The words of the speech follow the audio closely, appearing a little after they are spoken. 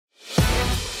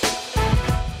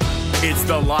It's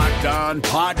the Locked On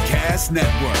Podcast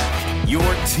Network, your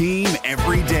team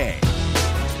every day.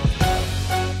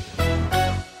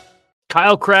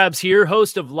 Kyle Krabs here,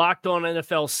 host of Locked On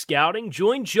NFL Scouting.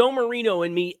 Join Joe Marino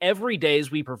and me every day as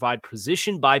we provide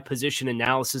position-by-position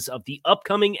analysis of the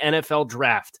upcoming NFL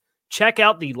Draft. Check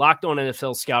out the Locked On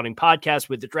NFL Scouting podcast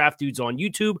with the Draft Dudes on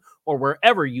YouTube or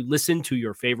wherever you listen to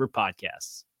your favorite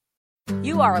podcasts.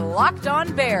 You are Locked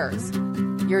On Bears,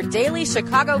 your daily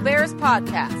Chicago Bears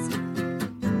podcast.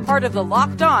 Part of the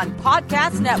Locked On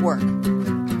Podcast Network,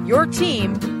 your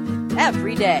team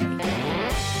every day.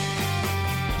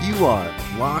 You are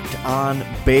Locked On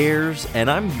Bears, and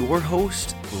I'm your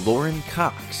host, Lauren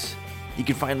Cox. You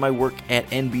can find my work at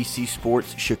NBC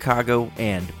Sports Chicago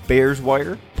and Bears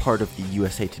Wire, part of the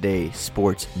USA Today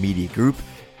Sports Media Group,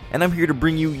 and I'm here to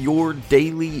bring you your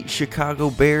daily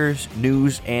Chicago Bears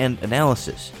news and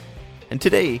analysis. And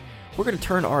today, we're going to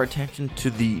turn our attention to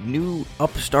the new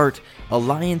upstart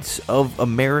Alliance of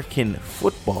American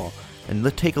Football, and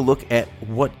let's take a look at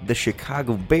what the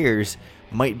Chicago Bears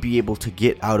might be able to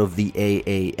get out of the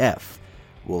AAF.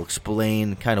 We'll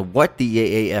explain kind of what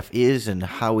the AAF is and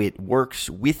how it works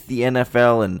with the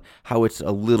NFL and how it's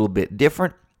a little bit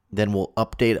different. Then we'll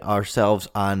update ourselves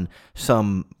on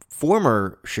some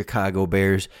former Chicago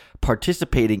Bears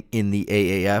participating in the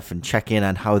AAF and check in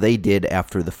on how they did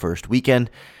after the first weekend.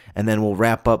 And then we'll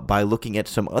wrap up by looking at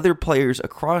some other players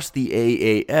across the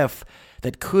AAF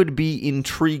that could be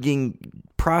intriguing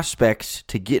prospects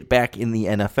to get back in the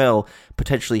NFL,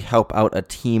 potentially help out a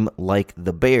team like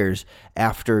the Bears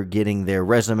after getting their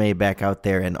resume back out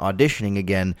there and auditioning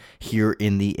again here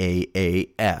in the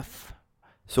AAF.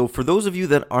 So for those of you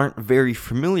that aren't very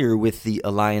familiar with the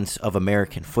Alliance of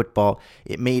American Football,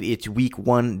 it made its Week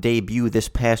 1 debut this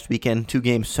past weekend. 2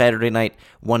 games Saturday night,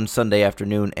 1 Sunday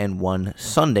afternoon, and 1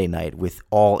 Sunday night, with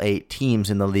all 8 teams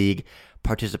in the league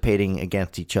participating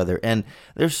against each other. And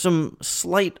there's some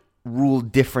slight rule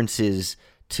differences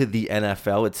to the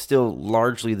NFL. It's still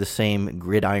largely the same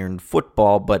gridiron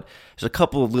football, but there's a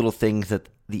couple of little things that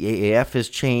the AAF has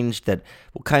changed that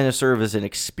will kind of serve as an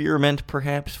experiment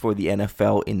perhaps for the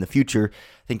NFL in the future.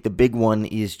 I think the big one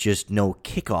is just no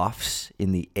kickoffs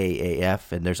in the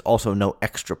AAF, and there's also no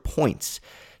extra points.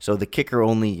 So the kicker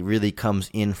only really comes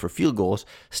in for field goals.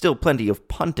 Still plenty of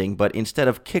punting, but instead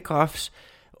of kickoffs,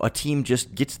 a team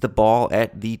just gets the ball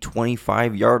at the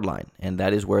 25-yard line, and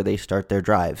that is where they start their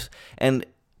drives. And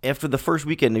after the first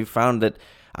weekend, we found that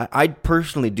I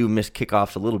personally do miss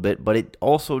kickoffs a little bit, but it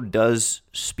also does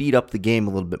speed up the game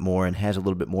a little bit more and has a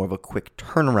little bit more of a quick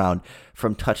turnaround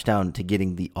from touchdown to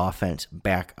getting the offense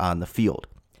back on the field.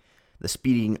 The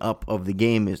speeding up of the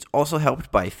game is also helped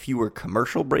by fewer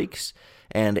commercial breaks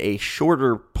and a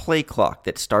shorter play clock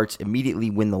that starts immediately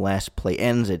when the last play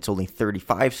ends. It's only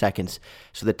 35 seconds,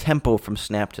 so the tempo from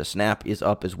snap to snap is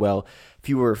up as well.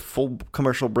 Fewer full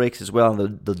commercial breaks as well.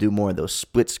 They'll do more of those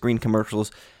split-screen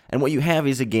commercials. And what you have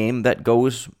is a game that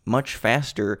goes much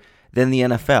faster than the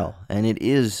NFL, and it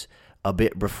is a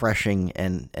bit refreshing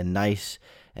and nice.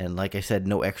 And like I said,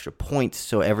 no extra points,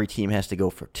 so every team has to go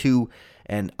for 2.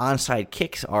 And onside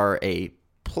kicks are a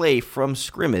play from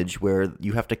scrimmage where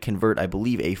you have to convert, I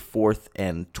believe, a 4th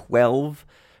and 12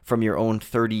 from your own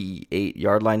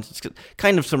 38-yard line. It's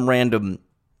kind of some random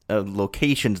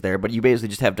locations there, but you basically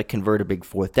just have to convert a big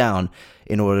 4th down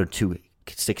in order to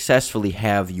successfully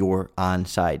have your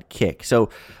onside kick. So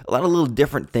a lot of little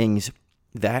different things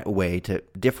that way to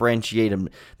differentiate them.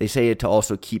 They say it to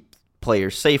also keep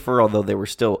players safer, although there were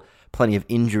still plenty of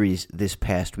injuries this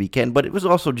past weekend. But it was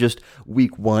also just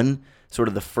Week 1, sort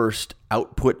of the first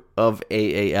output of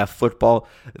AAF football.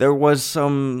 There was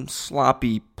some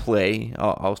sloppy play,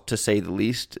 to say the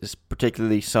least,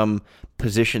 particularly some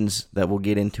positions that we'll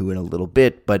get into in a little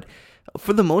bit. But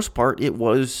for the most part, it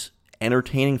was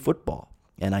entertaining football.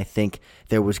 And I think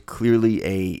there was clearly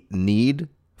a need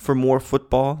for more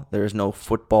football. There is no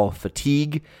football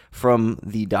fatigue from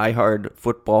the diehard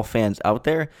football fans out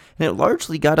there. And it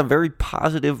largely got a very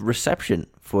positive reception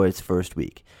for its first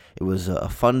week. It was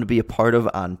fun to be a part of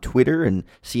on Twitter and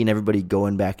seeing everybody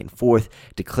going back and forth,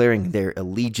 declaring their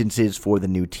allegiances for the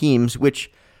new teams,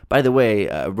 which, by the way,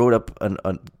 wrote up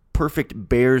a perfect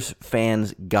Bears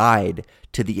fans guide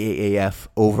to the AAF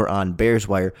over on Bears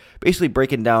Wire, basically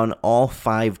breaking down all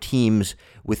 5 teams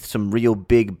with some real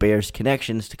big Bears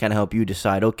connections to kind of help you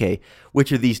decide, okay,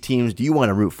 which of these teams do you want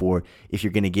to root for if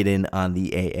you're going to get in on the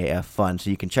AAF fun. So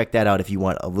you can check that out if you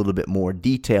want a little bit more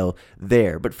detail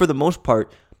there. But for the most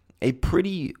part, a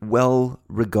pretty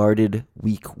well-regarded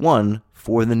Week 1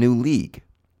 for the new league.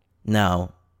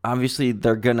 Now, obviously,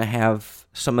 they're going to have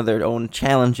some of their own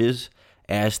challenges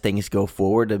as things go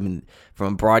forward. I mean,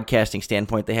 from a broadcasting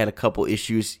standpoint, they had a couple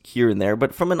issues here and there,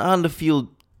 but from an on-the-field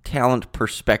talent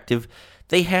perspective,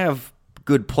 they have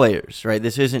good players, right?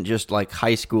 This isn't just like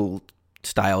high school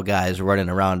style guys running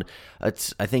around. I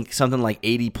think something like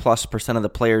 80+% of the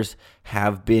players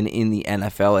have been in the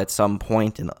NFL at some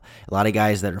point, and a lot of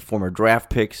guys that are former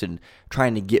draft picks and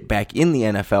trying to get back in the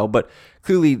NFL, but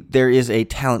clearly there is a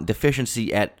talent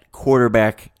deficiency at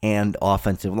quarterback and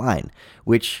offensive line,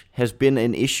 which has been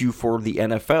an issue for the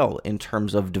NFL in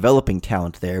terms of developing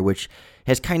talent there, which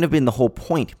has kind of been the whole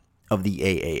point of the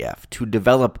AAF, to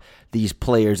develop these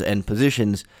players and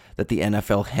positions that the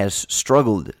NFL has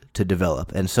struggled to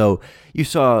develop. And so you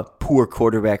saw poor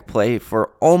quarterback play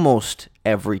for almost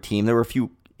every team. There were a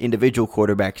few individual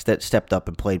quarterbacks that stepped up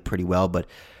and played pretty well, but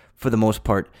for the most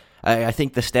part, I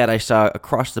think the stat I saw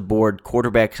across the board,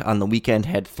 quarterbacks on the weekend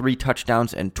had 3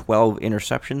 touchdowns and 12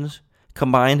 interceptions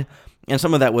combined. And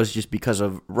some of that was just because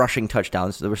of rushing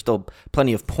touchdowns. There were still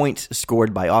plenty of points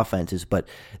scored by offenses, but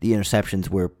the interceptions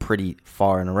were pretty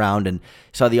far and around. And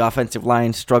saw the offensive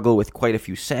line struggle with quite a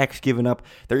few sacks given up.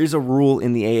 There is a rule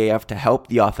in the AAF to help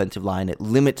the offensive line. It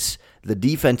limits the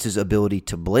defense's ability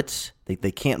to blitz.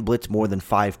 They can't blitz more than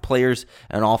 5 players,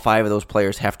 and all 5 of those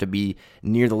players have to be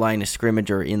near the line of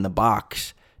scrimmage or in the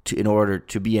box in order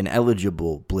to be an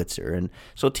eligible blitzer. And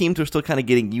so teams are still kind of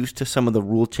getting used to some of the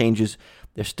rule changes.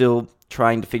 They're still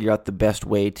trying to figure out the best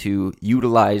way to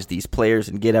utilize these players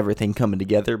and get everything coming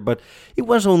together. But it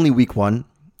was only week 1.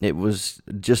 It was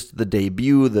just the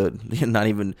debut, not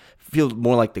even feel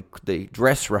more like the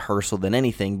dress rehearsal than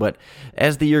anything. But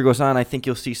as the year goes on, I think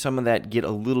you'll see some of that get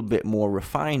a little bit more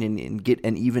refined and get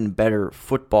an even better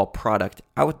football product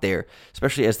out there,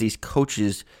 especially as these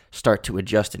coaches start to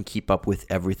adjust and keep up with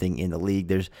everything in the league.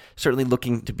 There's certainly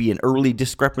looking to be an early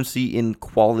discrepancy in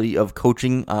quality of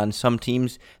coaching on some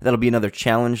teams. That'll be another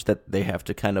challenge that they have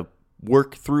to kind of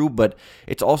work through, but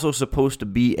it's also supposed to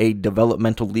be a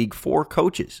developmental league for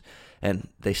coaches. And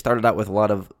they started out with a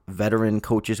lot of veteran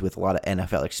coaches with a lot of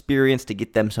NFL experience to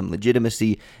get them some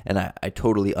legitimacy, and I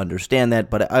totally understand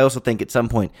that. But I also think at some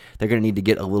point they're going to need to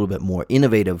get a little bit more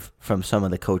innovative from some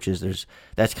of the coaches.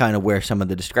 That's kind of where some of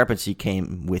the discrepancy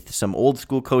came, with some old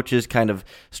school coaches kind of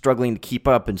struggling to keep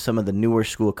up and some of the newer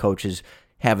school coaches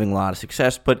having a lot of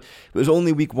success. But it was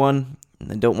only week 1.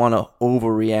 I don't want to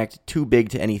overreact too big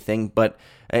to anything, but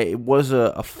it was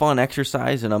a fun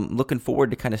exercise, and I'm looking forward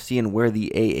to kind of seeing where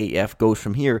the AAF goes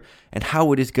from here and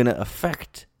how it is going to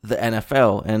affect the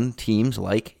NFL and teams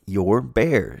like your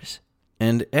Bears.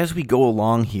 And as we go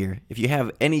along here, if you have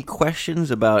any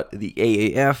questions about the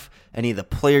AAF, any of the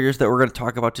players that we're going to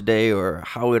talk about today, or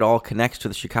how it all connects to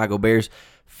the Chicago Bears,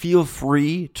 feel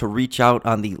free to reach out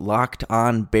on the Locked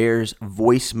On Bears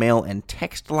voicemail and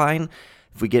text line.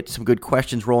 If we get some good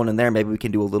questions rolling in there, maybe we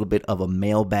can do a little bit of a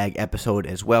mailbag episode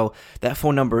as well. That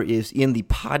phone number is in the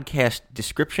podcast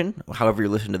description. However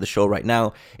you're listening to the show right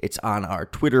now, it's on our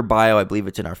Twitter bio. I believe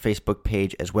it's in our Facebook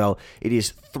page as well. It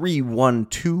is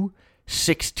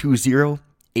 312-620-8590.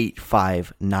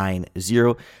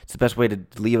 It's the best way to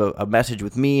leave a message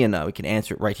with me, and we can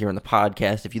answer it right here on the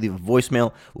podcast. If you leave a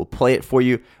voicemail, we'll play it for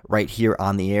you right here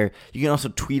on the air. You can also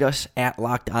tweet us at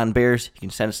Locked On Bears. You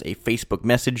can send us a Facebook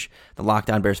message, the Locked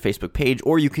On Bears Facebook page,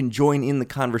 or you can join in the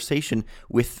conversation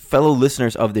with fellow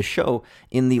listeners of this show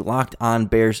in the Locked On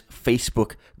Bears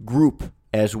Facebook group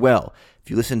as well. If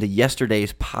you listened to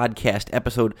yesterday's podcast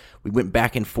episode, we went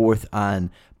back and forth on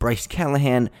Bryce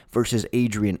Callahan versus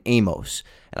Adrian Amos.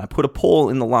 And I put a poll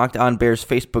in the Locked On Bears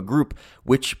Facebook group,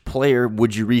 which player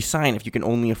would you re-sign if you can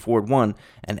only afford one?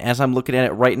 And as I'm looking at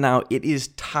it right now, it is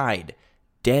tied,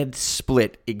 dead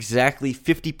split, exactly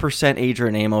 50%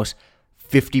 Adrian Amos,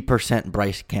 50%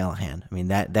 Bryce Callahan. I mean,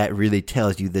 that really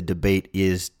tells you the debate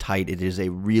is tight. It is a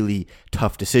really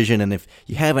tough decision. And if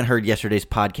you haven't heard yesterday's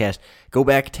podcast, go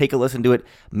back, take a listen to it,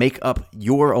 make up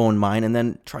your own mind, and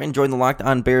then try and join the Locked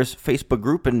On Bears Facebook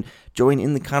group and join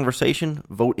in the conversation,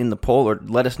 vote in the poll, or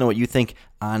let us know what you think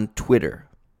on Twitter.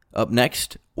 Up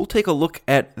next, we'll take a look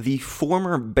at the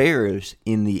former Bears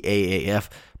in the AAF,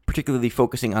 particularly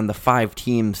focusing on the 5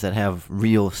 teams that have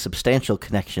real substantial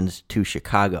connections to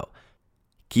Chicago.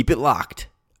 Keep it locked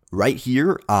right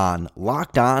here on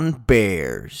Locked On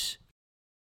Bears.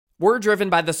 We're driven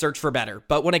by the search for better,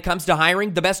 but when it comes to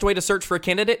hiring, the best way to search for a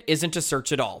candidate isn't to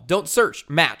search at all. Don't search,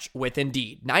 match with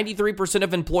Indeed. 93%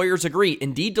 of employers agree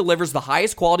Indeed delivers the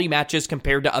highest quality matches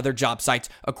compared to other job sites,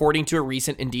 according to a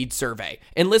recent Indeed survey.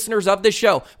 And listeners of this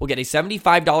show will get a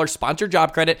 $75 sponsored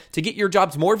job credit to get your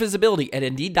jobs more visibility at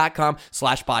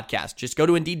Indeed.com/podcast. Just go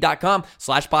to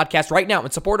Indeed.com/podcast right now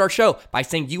and support our show by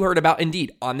saying you heard about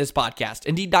Indeed on this podcast.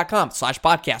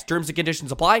 Indeed.com/podcast. Terms and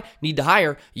conditions apply. Need to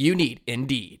hire? You need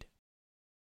Indeed.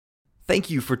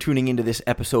 Thank you for tuning into this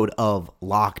episode of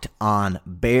Locked On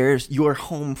Bears, your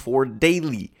home for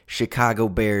daily Chicago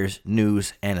Bears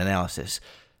news and analysis.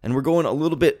 And we're going a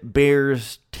little bit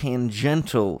Bears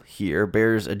tangential here,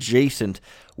 Bears adjacent,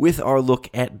 with our look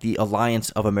at the Alliance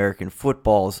of American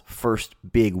Football's first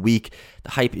big week.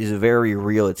 The hype is very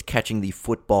real. It's catching the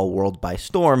football world by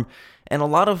storm, and a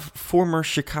lot of former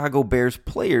Chicago Bears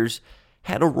players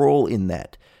had a role in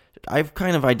that. I've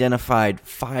kind of identified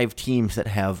 5 teams that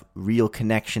have real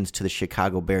connections to the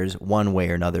Chicago Bears one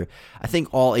way or another. I think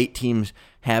all 8 teams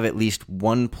have at least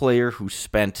one player who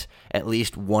spent at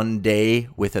least one day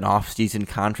with an off-season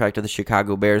contract of the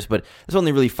Chicago Bears, but there's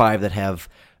only really 5 that have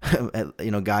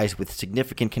guys with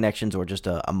significant connections or just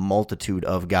a multitude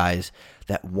of guys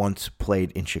that once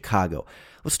played in Chicago.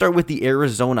 Let's start with the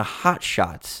Arizona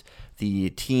Hotshots,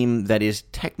 the team that is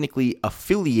technically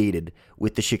affiliated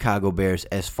with the Chicago Bears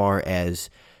as far as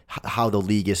how the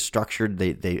league is structured.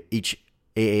 Each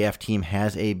AAF team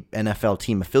has a NFL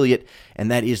team affiliate, and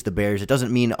that is the Bears. It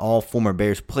doesn't mean all former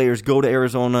Bears players go to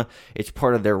Arizona. It's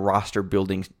part of their roster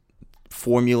building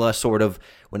formula, sort of,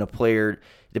 when a player,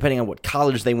 depending on what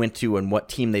college they went to and what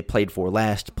team they played for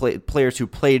last, players who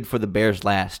played for the Bears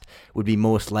last would be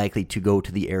most likely to go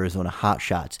to the Arizona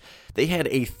Hotshots. They had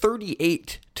a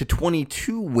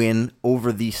 38-22 win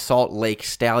over the Salt Lake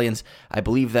Stallions. I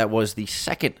believe that was the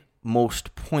second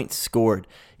most points scored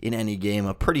in any game.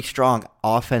 A pretty strong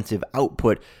offensive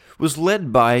output. Was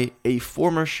led by a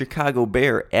former Chicago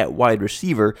Bear at wide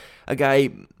receiver, a guy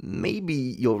maybe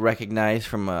you'll recognize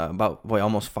from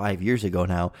almost 5 years ago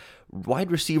now,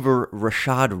 wide receiver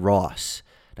Rashad Ross.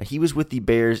 Now, he was with the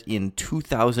Bears in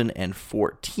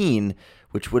 2014,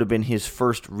 which would have been his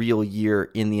first real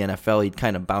year in the NFL. He'd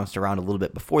kind of bounced around a little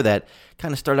bit before that.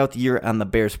 Kind of started out the year on the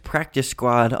Bears practice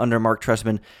squad under Mark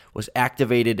Trestman, was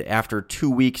activated after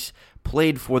 2 weeks,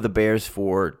 played for the Bears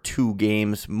for 2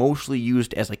 games, mostly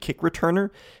used as a kick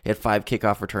returner. He had 5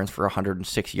 kickoff returns for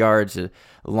 106 yards, a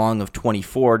long of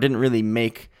 24. Didn't really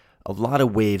make a lot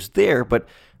of waves there, but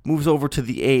moves over to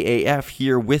the AAF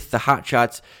here with the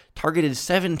Hotshots. Targeted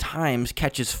 7 times,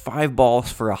 catches 5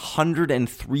 balls for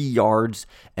 103 yards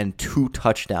and 2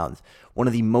 touchdowns. One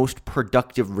of the most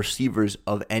productive receivers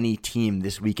of any team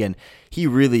this weekend. He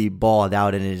really balled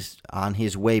out and is on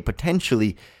his way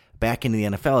potentially back into the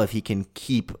NFL if he can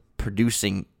keep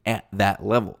producing at that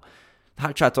level. The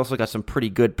Hotshots also got some pretty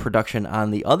good production on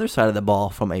the other side of the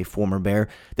ball from a former Bear.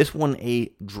 This one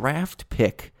a draft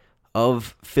pick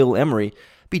of Phil Emery,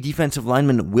 be defensive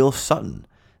lineman Will Sutton.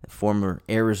 The former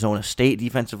Arizona State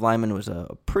defensive lineman, was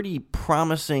a pretty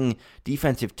promising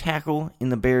defensive tackle in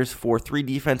the Bears 4-3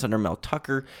 defense under Mel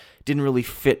Tucker. Didn't really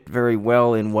fit very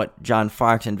well in what John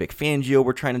Fox and Vic Fangio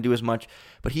were trying to do as much,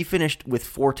 but he finished with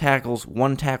 4 tackles,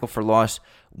 1 tackle for loss,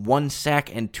 1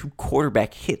 sack, and 2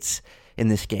 quarterback hits in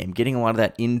this game, getting a lot of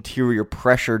that interior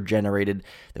pressure generated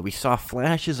that we saw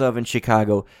flashes of in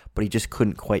Chicago, but he just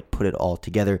couldn't quite put it all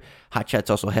together. Hotshots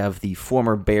also have the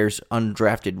former Bears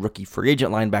undrafted rookie free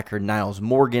agent linebacker Niles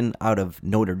Morgan out of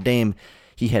Notre Dame.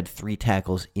 He had 3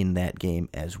 tackles in that game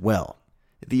as well.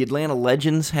 The Atlanta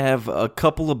Legends have a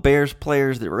couple of Bears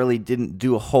players that really didn't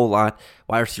do a whole lot.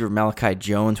 Wide receiver Malachi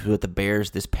Jones was with the Bears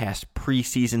this past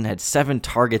preseason, had 7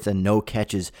 targets and no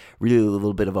catches. Really a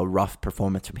little bit of a rough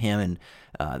performance from him. And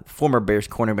former Bears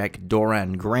cornerback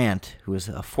Doran Grant, who was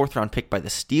a 4th-round pick by the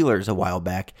Steelers a while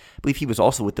back. I believe he was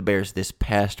also with the Bears this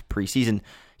past preseason.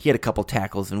 He had a couple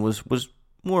tackles and was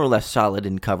more or less solid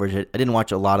in coverage. I didn't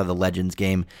watch a lot of the Legends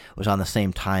game. It was on the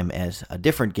same time as a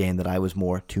different game that I was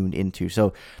more tuned into.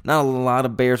 So not a lot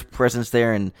of Bears presence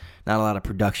there and not a lot of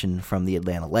production from the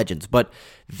Atlanta Legends. But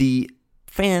the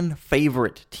fan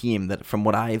favorite team that, from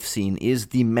what I've seen, is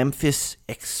the Memphis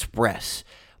Express,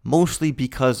 mostly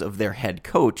because of their head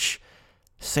coach,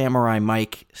 Samurai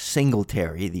Mike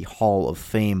Singletary, the Hall of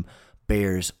Fame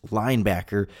Bears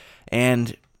linebacker.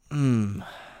 And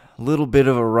little bit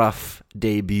of a rough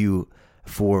debut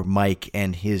for Mike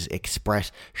and his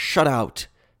Express. Shutout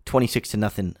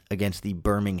 26-0 against the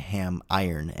Birmingham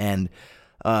Iron. And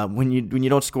when you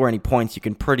don't score any points, you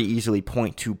can pretty easily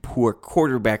point to poor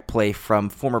quarterback play from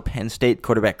former Penn State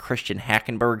quarterback Christian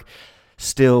Hackenberg.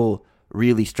 Still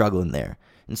really struggling there.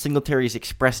 And Singletary's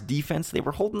express defense, they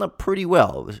were holding up pretty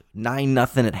well. It was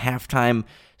 9-0 at halftime,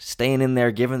 staying in there,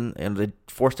 and they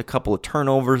forced a couple of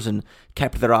turnovers and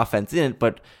kept their offense in it,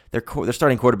 but their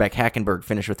starting quarterback, Hackenberg,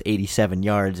 finished with 87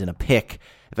 yards and a pick.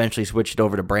 Eventually switched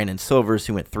over to Brandon Silvers,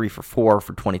 who went 3 for 4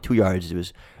 for 22 yards. It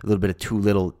was a little bit of too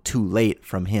little, too late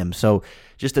from him. So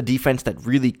just a defense that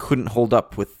really couldn't hold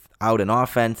up without an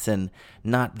offense, and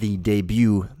not the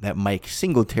debut that Mike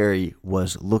Singletary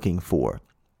was looking for.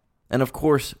 And of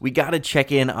course, we got to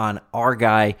check in on our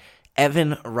guy,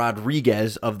 Evan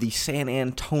Rodriguez of the San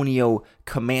Antonio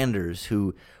Commanders,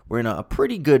 who were in a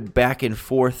pretty good back and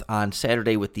forth on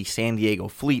Saturday with the San Diego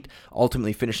Fleet,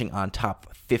 ultimately finishing on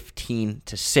top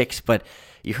 15-6. But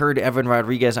you heard Evan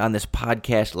Rodriguez on this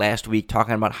podcast last week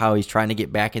talking about how he's trying to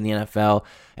get back in the NFL,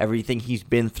 everything he's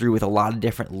been through with a lot of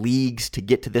different leagues to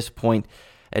get to this point.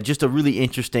 Just a really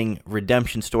interesting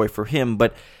redemption story for him,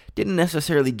 but didn't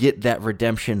necessarily get that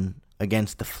redemption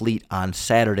against the Fleet on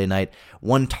Saturday night.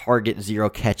 1 target, 0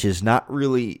 catches, not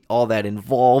really all that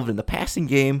involved in the passing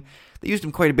game. They used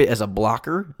him quite a bit as a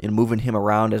blocker in moving him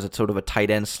around as a sort of a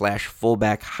tight end /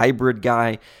 fullback hybrid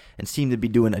guy, and seemed to be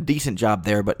doing a decent job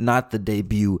there, but not the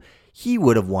debut he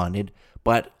would have wanted.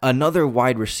 But another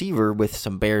wide receiver with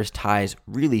some Bears ties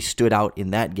really stood out in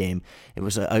that game. It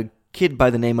was a kid by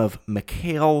the name of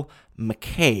Mikael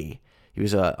McKay. He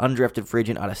was an undrafted free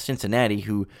agent out of Cincinnati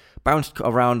who bounced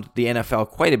around the NFL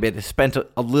quite a bit, spent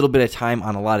a little bit of time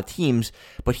on a lot of teams,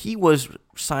 but he was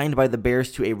signed by the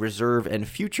Bears to a reserve and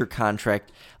future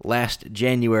contract last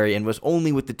January and was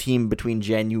only with the team between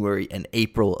January and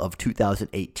April of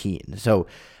 2018. So,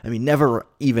 never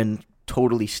even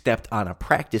totally stepped on a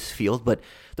practice field, but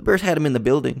the Bears had him in the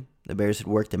building. The Bears had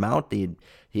worked him out.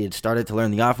 He had started to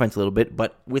learn the offense a little bit,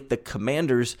 but with the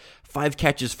Commanders, 5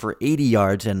 catches for 80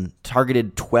 yards and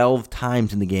targeted 12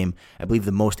 times in the game. I believe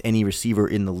the most any receiver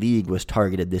in the league was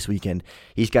targeted this weekend.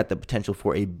 He's got the potential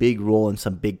for a big role and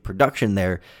some big production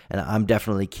there, and I'm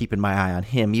definitely keeping my eye on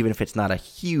him, even if it's not a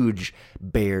huge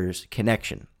Bears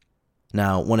connection.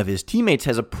 Now, one of his teammates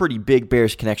has a pretty big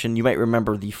Bears connection. You might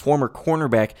remember the former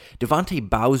cornerback, Devontae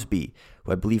Bowsby,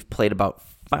 who I believe played about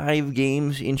 5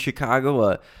 games in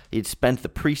Chicago. He'd spent the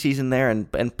preseason there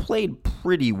and played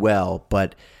pretty well,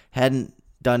 but hadn't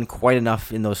done quite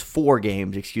enough in those 4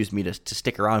 games, to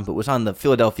stick around, but was on the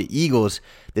Philadelphia Eagles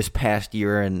this past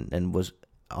year and was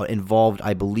involved,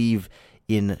 I believe,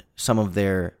 in some of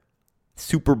their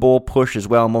Super Bowl push as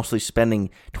well, mostly spending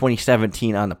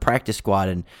 2017 on the practice squad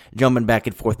and jumping back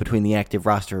and forth between the active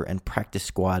roster and practice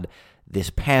squad this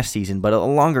past season. But a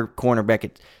longer cornerback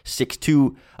at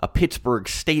 6'2", a Pittsburgh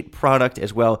State product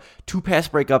as well, 2 pass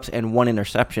breakups and 1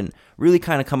 interception, really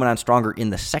kind of coming on stronger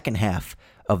in the second half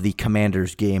of the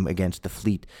Commanders game against the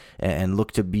Fleet, and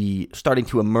looked to be starting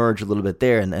to emerge a little bit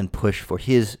there and push for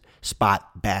his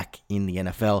spot back in the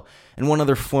NFL. And one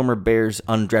other former Bears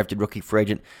undrafted rookie free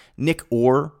agent, Nick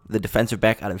Orr, the defensive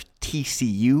back out of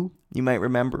TCU, you might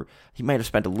remember. He might have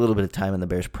spent a little bit of time in the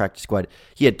Bears practice squad.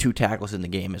 He had 2 tackles in the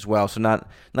game as well, so not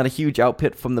a huge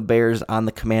output from the Bears on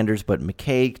the Commanders, but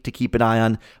McKay to keep an eye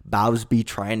on, Bowsby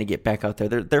trying to get back out there.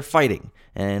 They're fighting,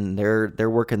 and they're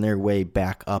working their way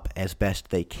back up as best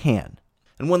they can.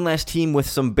 And one last team with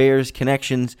some Bears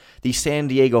connections, the San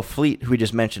Diego Fleet, who we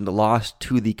just mentioned, lost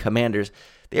to the Commanders.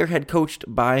 They're head coached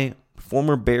by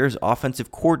former Bears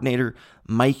offensive coordinator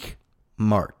Mike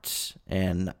Martz,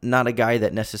 and not a guy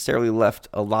that necessarily left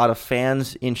a lot of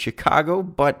fans in Chicago,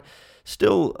 but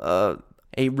still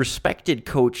a respected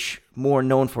coach, more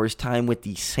known for his time with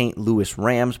the St. Louis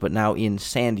Rams, but now in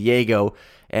San Diego,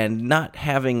 and not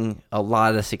having a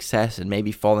lot of success and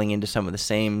maybe falling into some of the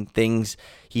same things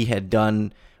he had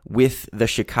done with the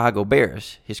Chicago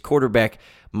Bears. His quarterback,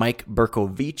 Mike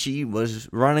Bercovici, was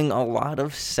running a lot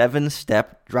of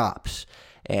 7-step drops.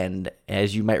 And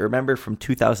as you might remember from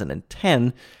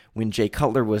 2010, when Jay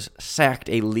Cutler was sacked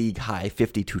a league-high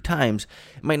 52 times,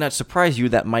 it might not surprise you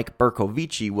that Mike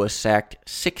Bercovici was sacked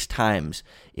 6 times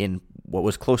in what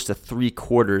was close to 3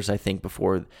 quarters, I think,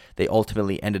 before they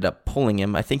ultimately ended up pulling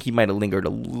him. I think he might have lingered a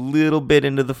little bit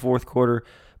into the 4th quarter,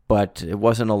 but it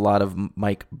wasn't a lot of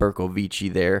Mike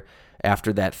Bercovici there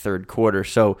after that 3rd quarter.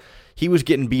 So he was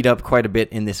getting beat up quite a bit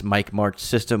in this Mike Martz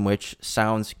system, which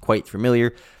sounds quite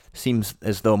familiar. Seems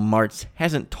as though Martz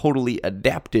hasn't totally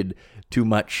adapted too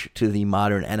much to the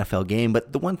modern NFL game.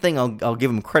 But the one thing I'll give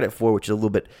him credit for, which is a little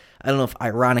bit, I don't know if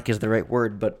ironic is the right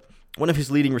word, but one of his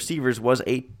leading receivers was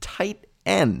a tight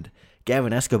end,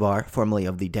 Gavin Escobar, formerly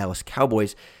of the Dallas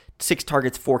Cowboys. 6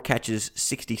 targets, 4 catches,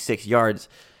 66 yards.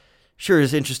 Sure,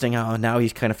 it's interesting how now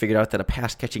he's kind of figured out that a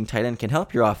pass-catching tight end can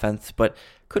help your offense, but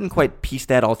couldn't quite piece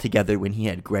that all together when he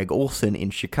had Greg Olsen in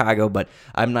Chicago. But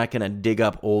I'm not going to dig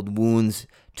up old wounds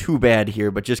too bad here,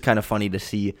 but just kind of funny to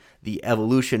see the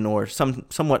evolution or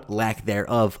somewhat lack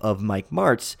thereof of Mike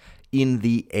Martz in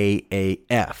the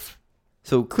AAF.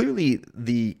 So clearly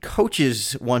the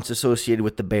coaches once associated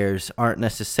with the Bears aren't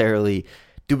necessarily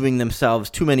doing themselves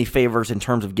too many favors in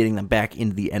terms of getting them back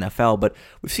into the NFL, but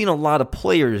we've seen a lot of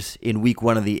players in week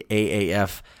 1 of the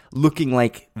AAF looking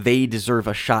like they deserve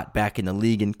a shot back in the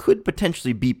league and could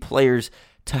potentially be players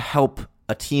to help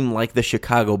a team like the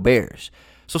Chicago Bears.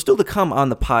 So still to come on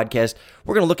the podcast,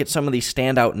 we're going to look at some of these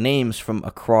standout names from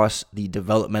across the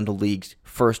developmental leagues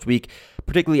first week,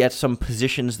 particularly at some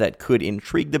positions that could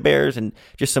intrigue the Bears and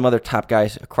just some other top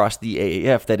guys across the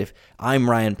AAF that if I'm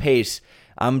Ryan Pace,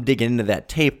 I'm digging into that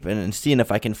tape and seeing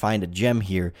if I can find a gem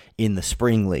here in the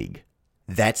Spring League.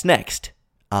 That's next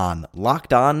on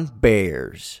Locked On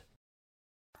Bears.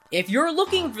 If you're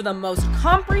looking for the most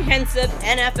comprehensive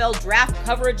NFL draft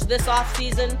coverage this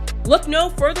offseason, look no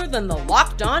further than the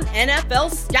Locked On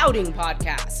NFL Scouting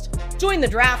Podcast. Join the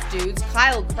draft dudes,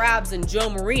 Kyle Krabs and Joe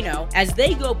Marino, as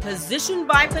they go position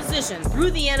by position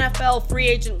through the NFL free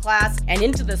agent class and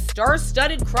into the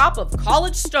star-studded crop of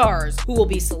college stars who will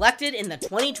be selected in the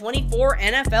 2024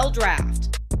 NFL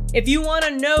Draft. If you want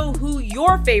to know who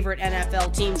your favorite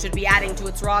NFL team should be adding to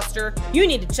its roster, you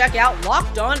need to check out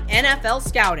Locked On NFL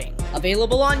Scouting,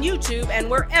 available on YouTube and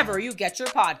wherever you get your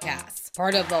podcasts.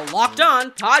 Part of the Locked On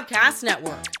Podcast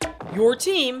Network, your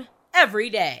team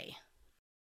every day.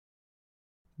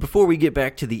 Before we get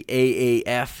back to the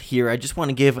AAF here, I just want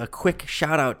to give a quick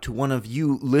shout out to one of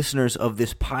you listeners of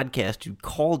this podcast who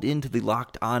called into the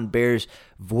Locked On Bears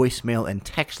voicemail and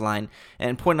text line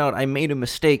and pointed out I made a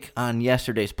mistake on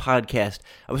yesterday's podcast.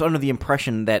 I was under the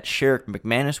impression that Sherrick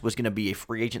McManus was going to be a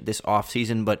free agent this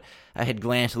offseason, but I had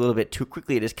glanced a little bit too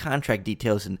quickly at his contract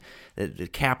details, and the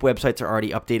cap websites are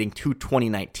already updating to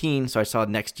 2019, so I saw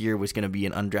next year was going to be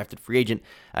an undrafted free agent.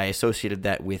 I associated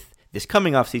that with this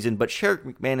coming offseason, but Sherrick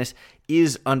McManus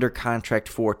is under contract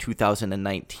for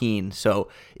 2019. So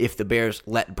if the Bears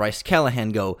let Bryce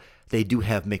Callahan go, they do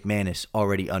have McManus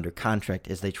already under contract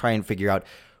as they try and figure out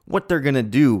what they're going to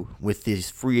do with this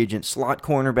free agent slot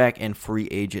cornerback and free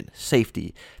agent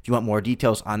safety. If you want more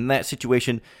details on that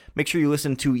situation, make sure you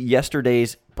listen to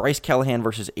yesterday's Bryce Callahan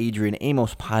versus Adrian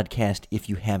Amos podcast if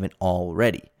you haven't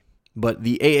already. But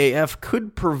the AAF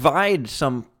could provide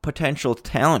some potential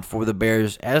talent for the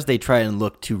Bears as they try and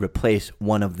look to replace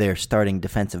one of their starting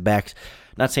defensive backs.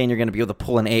 Not saying you're going to be able to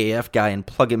pull an AAF guy and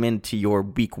plug him into your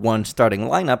week 1 starting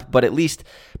lineup, but at least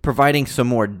providing some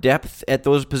more depth at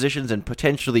those positions and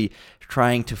potentially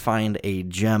trying to find a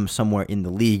gem somewhere in the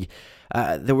league.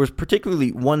 There was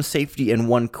particularly one safety and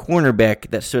one cornerback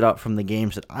that stood out from the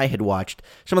games that I had watched.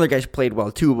 Some other guys played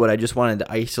well too, but I just wanted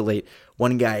to isolate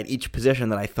one guy at each position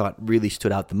that I thought really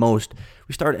stood out the most.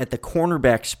 We start at the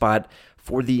cornerback spot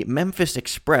for the Memphis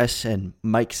Express and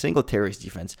Mike Singletary's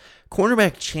defense.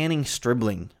 Cornerback Channing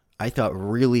Stribling, I thought,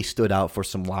 really stood out for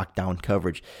some lockdown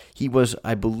coverage. He was,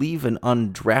 I believe, an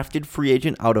undrafted free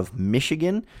agent out of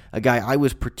Michigan, a guy I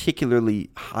was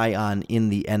particularly high on in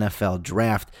the NFL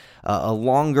draft. A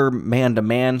longer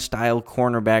man-to-man style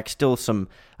cornerback, still some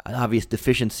obvious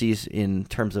deficiencies in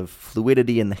terms of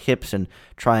fluidity in the hips and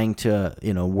trying to,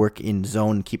 work in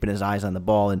zone, keeping his eyes on the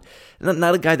ball. And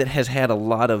not a guy that has had a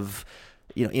lot of,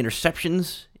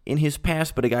 interceptions in his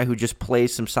past, but a guy who just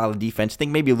plays some solid defense. I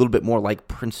think maybe a little bit more like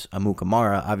Prince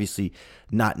Amukamara, obviously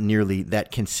not nearly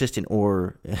that consistent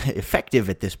or effective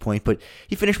at this point, but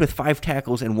he finished with 5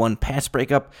 tackles and 1 pass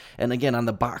breakup. And again, on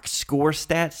the box score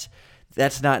stats,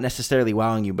 that's not necessarily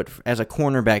wowing you, but as a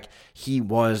cornerback, he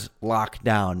was locked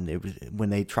down. It was, when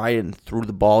they tried and threw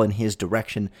the ball in his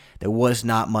direction, there was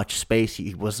not much space.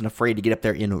 He wasn't afraid to get up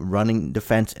there in running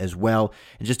defense as well,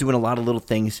 and just doing a lot of little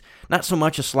things. Not so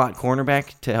much a slot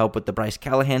cornerback to help with the Bryce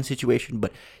Callahan situation,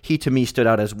 but he, to me, stood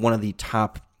out as one of the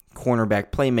top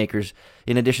cornerback playmakers,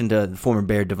 in addition to the former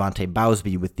Bear Devontae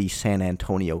Bowsby with the San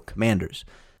Antonio Commanders.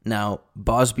 Now,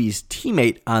 Bosby's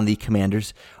teammate on the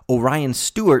Commanders, Orion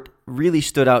Stewart, really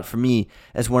stood out for me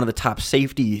as one of the top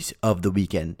safeties of the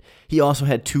weekend. He also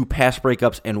had 2 pass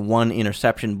breakups and 1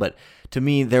 interception, but to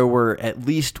me, there were at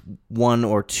least 1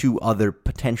 or 2 other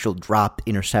potential dropped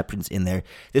interceptions in there.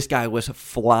 This guy was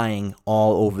flying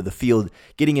all over the field,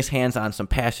 getting his hands on some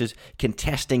passes,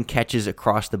 contesting catches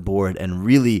across the board, and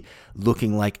really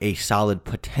looking like a solid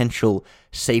potential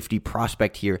safety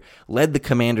prospect here. Led the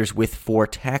Commanders with 4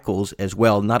 tackles as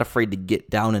well, not afraid to get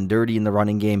down and dirty in the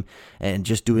running game, game and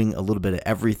just doing a little bit of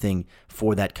everything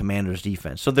for that Commanders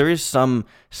defense. So there is some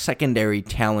secondary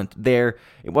talent there.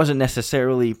 It wasn't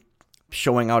necessarily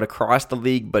showing out across the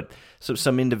league, but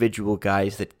some individual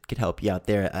guys that could help you out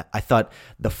there. I thought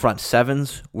the front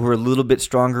sevens were a little bit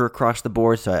stronger across the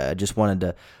board, so I just wanted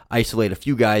to isolate a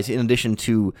few guys in addition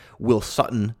to Will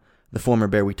Sutton, the former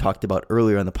Bear we talked about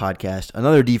earlier on the podcast.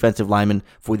 Another defensive lineman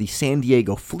for the San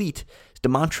Diego Fleet is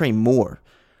Demontre Moore,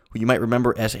 who you might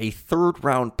remember as a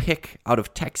third-round pick out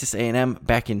of Texas A&M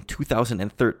back in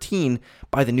 2013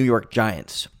 by the New York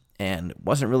Giants, and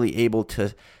wasn't really able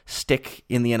to stick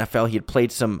in the NFL. He had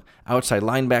played some outside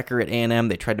linebacker at A&M.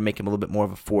 They tried to make him a little bit more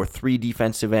of a 4-3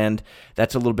 defensive end.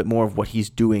 That's a little bit more of what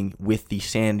he's doing with the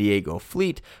San Diego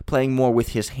Fleet, playing more with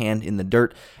his hand in the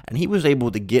dirt, and he was able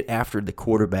to get after the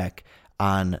quarterback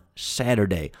on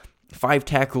Saturday. 5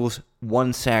 tackles,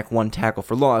 1 sack, 1 tackle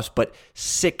for loss, but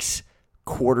 6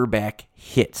 quarterback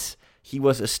hits. He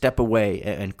was a step away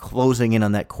and closing in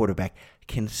on that quarterback,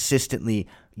 consistently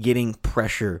getting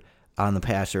pressure on the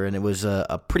passer, and it was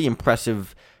a pretty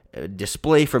impressive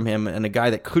display from him, and a guy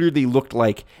that clearly looked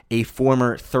like a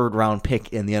former third-round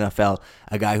pick in the NFL,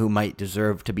 a guy who might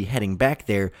deserve to be heading back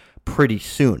there pretty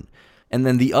soon. And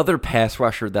then the other pass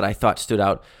rusher that I thought stood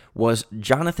out was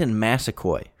Jonathan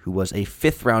Massaquoi, who was a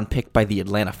 5th-round pick by the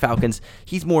Atlanta Falcons.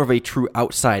 He's more of a true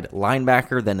outside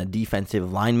linebacker than a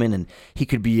defensive lineman, and he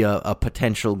could be a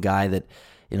potential guy that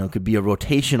could be a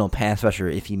rotational pass rusher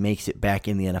if he makes it back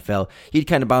in the NFL. He'd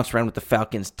kind of bounce around with the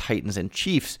Falcons, Titans, and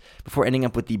Chiefs before ending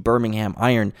up with the Birmingham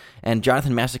Iron. And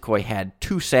Jonathan Massaquoi had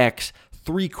 2 sacks,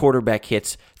 3 quarterback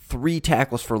hits, 3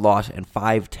 tackles for loss, and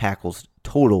 5 tackles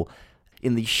total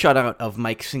in the shutout of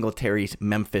Mike Singletary's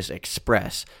Memphis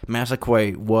Express.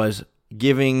 Massaquoi was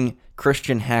giving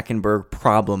Christian Hackenberg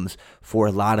problems for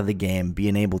a lot of the game,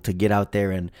 being able to get out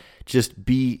there and just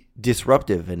be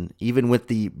disruptive. And even with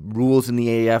the rules in the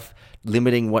AAF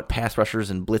limiting what pass rushers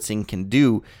and blitzing can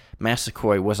do,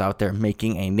 Massaquoi was out there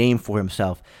making a name for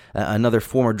himself. Another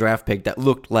former draft pick that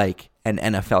looked like an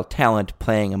NFL talent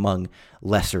playing among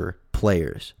lesser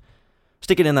players.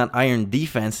 Sticking in that Iron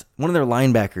defense, one of their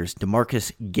linebackers,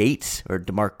 DeMarquis Gates, or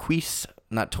DeMarquis,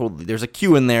 not totally, there's a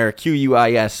Q in there,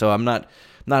 Q-U-I-S, so I'm not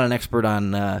an expert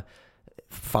on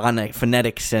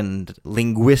phonetics and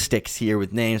linguistics here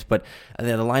with names, but the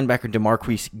linebacker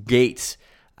DeMarquis Gates,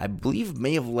 I believe,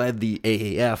 may have led the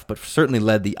AAF, but certainly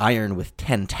led the Iron with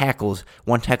 10 tackles,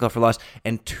 1 tackle for loss,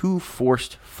 and 2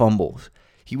 forced fumbles.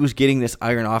 He was getting this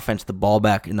Iron offense the ball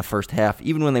back in the first half.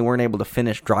 Even when they weren't able to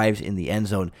finish drives in the end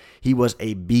zone, he was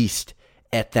a beast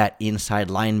at that inside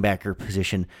linebacker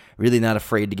position. Really not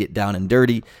afraid to get down and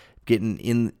dirty, getting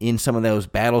in some of those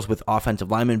battles with offensive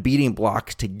linemen, beating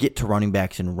blocks to get to running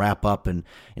backs and wrap up and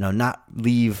not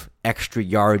leave extra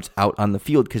yards out on the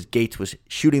field, because Gates was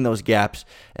shooting those gaps,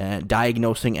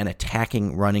 diagnosing and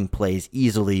attacking running plays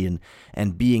easily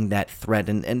and being that threat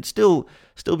and still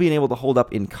being able to hold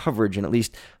up in coverage and at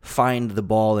least find the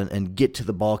ball and get to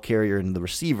the ball carrier and the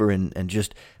receiver and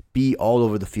just be all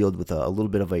over the field with a little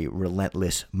bit of a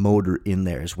relentless motor in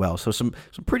there as well. So some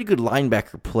pretty good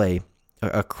linebacker play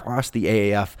across the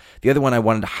AAF. The other one I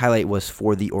wanted to highlight was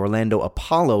for the Orlando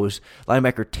Apollos,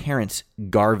 linebacker Terrence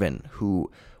Garvin,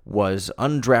 who was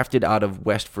undrafted out of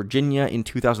West Virginia in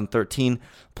 2013,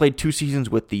 played 2 seasons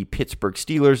with the Pittsburgh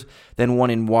Steelers, then 1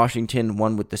 in Washington,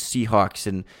 1 with the Seahawks,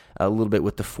 and a little bit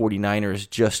with the 49ers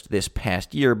just this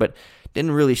past year, but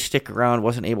didn't really stick around,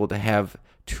 wasn't able to have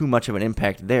too much of an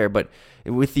impact there. But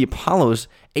with the Apollos,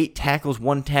 8 tackles,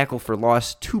 1 tackle for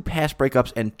loss, 2 pass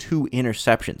breakups, and 2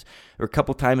 interceptions. There were a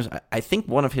couple times, I think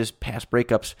one of his pass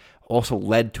breakups also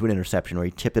led to an interception where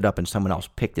he tipped it up and someone else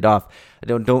picked it off.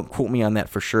 Don't quote me on that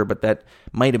for sure, but that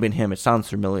might have been him. It sounds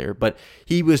familiar. But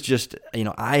he was just,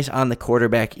 eyes on the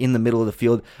quarterback in the middle of the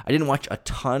field. I didn't watch a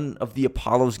ton of the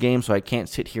Apollos game, so I can't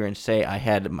sit here and say I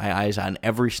had my eyes on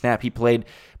every snap he played,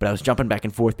 but I was jumping back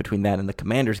and forth between that and the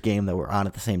Commanders game that were on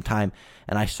at the same time,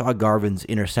 and I saw Garvin's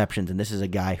interceptions, and this is a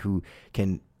guy who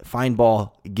can find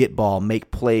ball, get ball,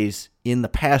 make plays in the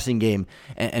passing game,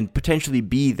 and potentially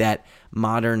be that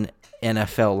modern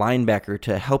NFL linebacker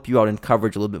to help you out in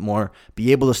coverage a little bit more,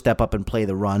 be able to step up and play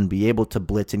the run, be able to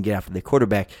blitz and get after the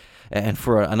quarterback. And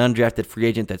for an undrafted free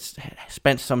agent that's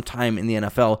spent some time in the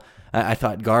NFL, I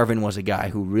thought Garvin was a guy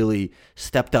who really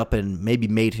stepped up and maybe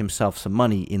made himself some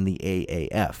money in the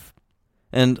AAF.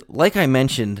 And like I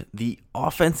mentioned, the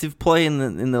offensive play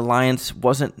in the Lions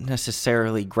wasn't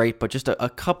necessarily great, but just a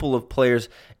couple of players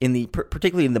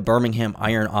particularly in the Birmingham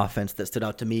Iron offense that stood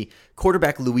out to me.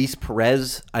 Quarterback Luis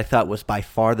Perez, I thought, was by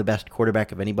far the best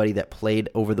quarterback of anybody that played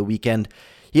over the weekend.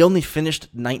 He only finished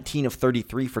 19 of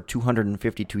 33 for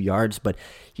 252 yards, but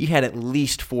he had at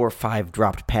least 4 or 5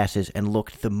 dropped passes and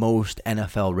looked the most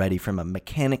NFL ready from a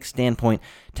mechanic standpoint,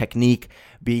 technique,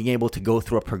 being able to go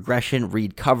through a progression,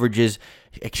 read coverages,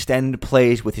 extend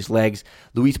plays with his legs.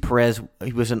 Luis Perez,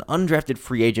 he was an undrafted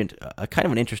free agent, kind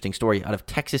of an interesting story, out of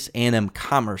Texas A&M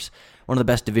Commerce, one of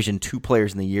the best Division II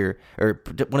players in the year, or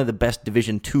one of the best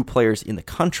Division II players in the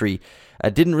country.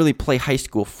 Didn't really play high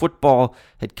school football,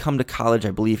 had come to college,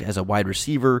 I believe, as a wide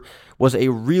receiver, was a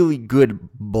really good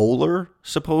bowler,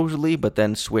 supposedly, but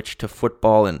then switched to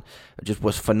football and just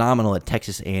was phenomenal at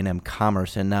Texas A&M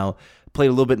Commerce, and now played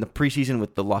a little bit in the preseason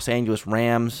with the Los Angeles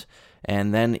Rams,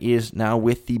 and then is now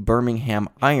with the Birmingham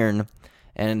Iron,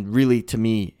 and really, to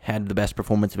me, had the best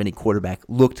performance of any quarterback,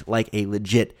 looked like a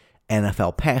legit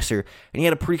NFL passer, and he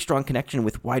had a pretty strong connection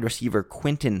with wide receiver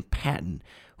Quinton Patton,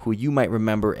 who you might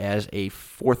remember as a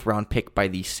 4th-round pick by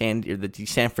the San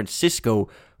Francisco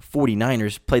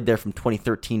 49ers, played there from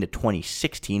 2013 to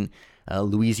 2016,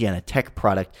 Louisiana Tech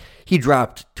product. He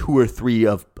dropped 2 or 3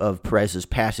 of Perez's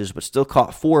passes, but still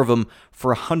caught 4 of them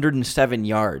for 107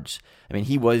 yards. I mean,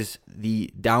 he was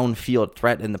the downfield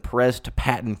threat, and the Perez to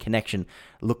Patton connection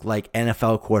looked like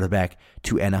NFL quarterback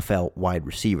to NFL wide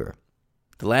receiver.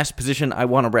 The last position I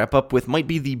want to wrap up with might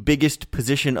be the biggest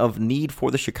position of need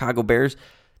for the Chicago Bears,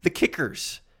 the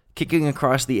kickers. Kicking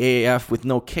across the AAF with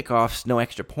no kickoffs, no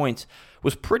extra points,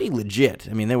 was pretty legit.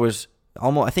 I mean, there was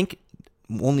almost, I think,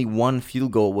 only 1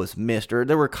 field goal was missed, or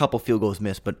there were a couple field goals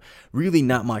missed, but really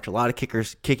not much. A lot of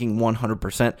kickers kicking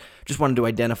 100%. Just wanted to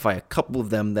identify a couple of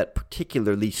them that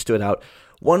particularly stood out.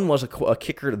 One was a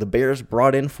kicker the Bears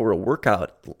brought in for a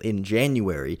workout in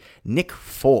January, Nick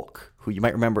Folk, who you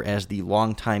might remember as the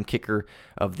longtime kicker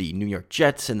of the New York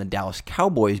Jets and the Dallas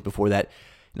Cowboys before that.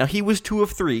 Now, he was 2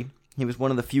 of 3. He was one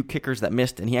of the few kickers that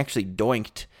missed, and he actually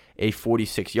doinked a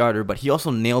 46-yarder, but he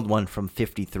also nailed one from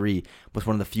 53, was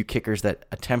one of the few kickers that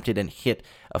attempted and hit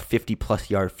a 50-plus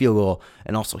yard field goal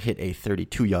and also hit a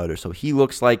 32-yarder. So he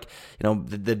looks like,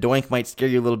 the doink might scare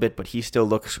you a little bit, but he still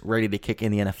looks ready to kick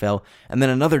in the NFL. And then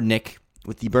another Nick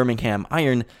with the Birmingham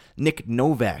Iron, Nick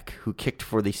Novak, who kicked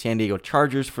for the San Diego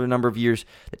Chargers for a number of years,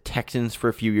 the Texans for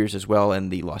a few years as well, and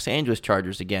the Los Angeles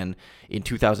Chargers again in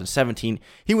 2017.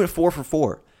 He went 4 for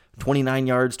 4. 29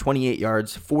 yards, 28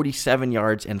 yards, 47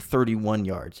 yards, and 31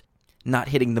 yards. Not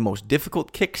hitting the most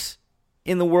difficult kicks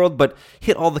in the world, but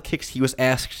hit all the kicks he was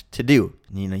asked to do.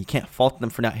 You can't fault them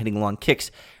for not hitting long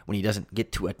kicks when he doesn't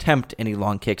get to attempt any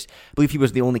long kicks. I believe he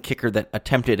was the only kicker that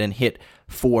attempted and hit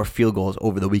 4 field goals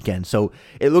over the weekend. So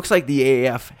it looks like the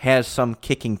AAF has some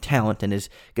kicking talent and is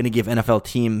going to give NFL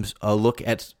teams a look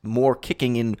at more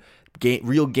kicking in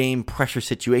real game pressure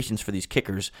situations for these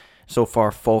kickers. So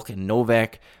far, Folk and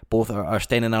Novak both are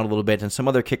standing out a little bit, and some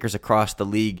other kickers across the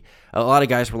league. A lot of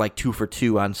guys were like 2 for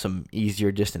 2 on some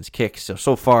easier distance kicks.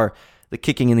 So far, the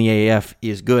kicking in the AAF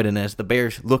is good, and as the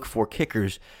Bears look for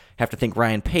kickers, have to think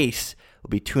Ryan Pace will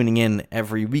be tuning in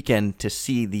every weekend to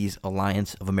see these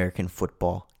Alliance of American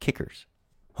Football kickers.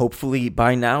 Hopefully,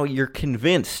 by now, you're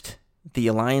convinced the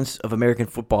Alliance of American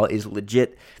Football is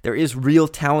legit. There is real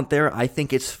talent there. I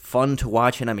think it's fun to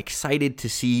watch, and I'm excited to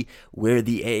see where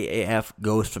the AAF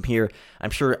goes from here. I'm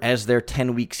sure as their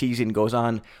 10-week season goes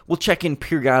on, we'll check in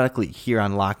periodically here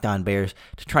on Locked On Bears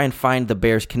to try and find the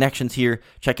Bears connections here,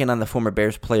 check in on the former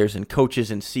Bears players and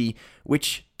coaches, and see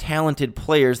which talented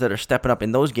players that are stepping up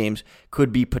in those games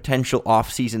could be potential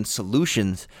off-season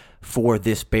solutions for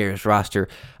this Bears roster.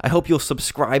 I hope you'll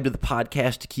subscribe to the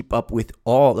podcast to keep up with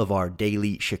all of our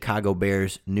daily Chicago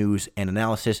Bears news and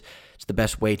analysis. It's the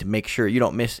best way to make sure you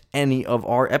don't miss any of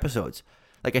our episodes.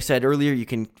 Like I said earlier, you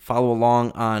can follow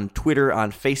along on Twitter,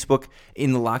 on Facebook,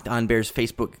 in the Locked On Bears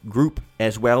Facebook group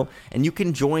as well. And you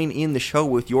can join in the show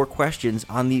with your questions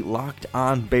on the Locked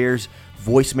On Bears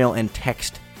voicemail and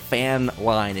text fan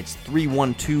line. It's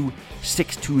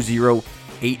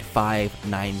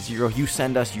 312-620-8590. You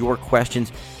send us your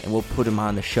questions, and we'll put them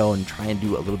on the show and try and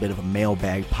do a little bit of a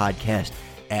mailbag podcast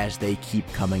as they keep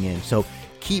coming in. So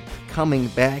keep coming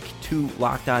back to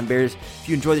Locked On Bears. If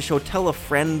you enjoy the show, tell a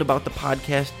friend about the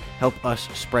podcast. Help us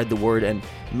spread the word and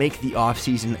make the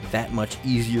offseason that much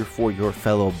easier for your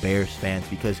fellow Bears fans,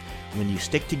 because when you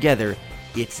stick together,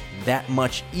 it's that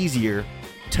much easier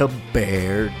to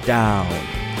bear down.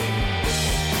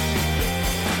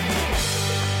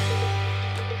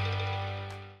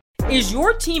 Is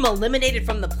your team eliminated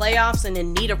from the playoffs and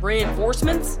in need of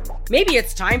reinforcements? Maybe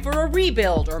it's time for a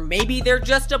rebuild, or maybe they're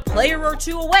just a player or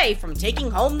two away from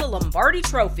taking home the Lombardi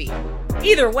Trophy.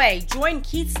 Either way, join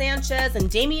Keith Sanchez and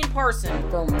Damian Parson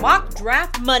for Mock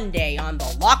Draft Monday on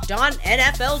the Locked On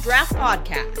NFL Draft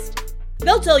Podcast.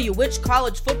 They'll tell you which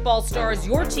college football stars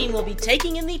your team will be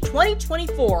taking in the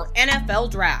 2024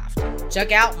 NFL Draft.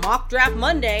 Check out Mock Draft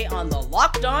Monday on the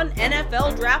Locked On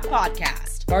NFL Draft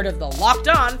Podcast, part of the Locked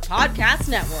On Podcast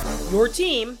Network, your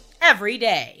team every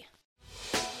day.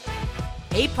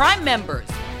 Hey, Prime members,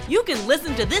 you can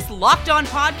listen to this Locked On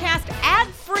podcast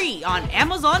ad-free on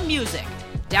Amazon Music.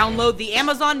 Download the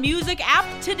Amazon Music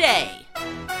app today.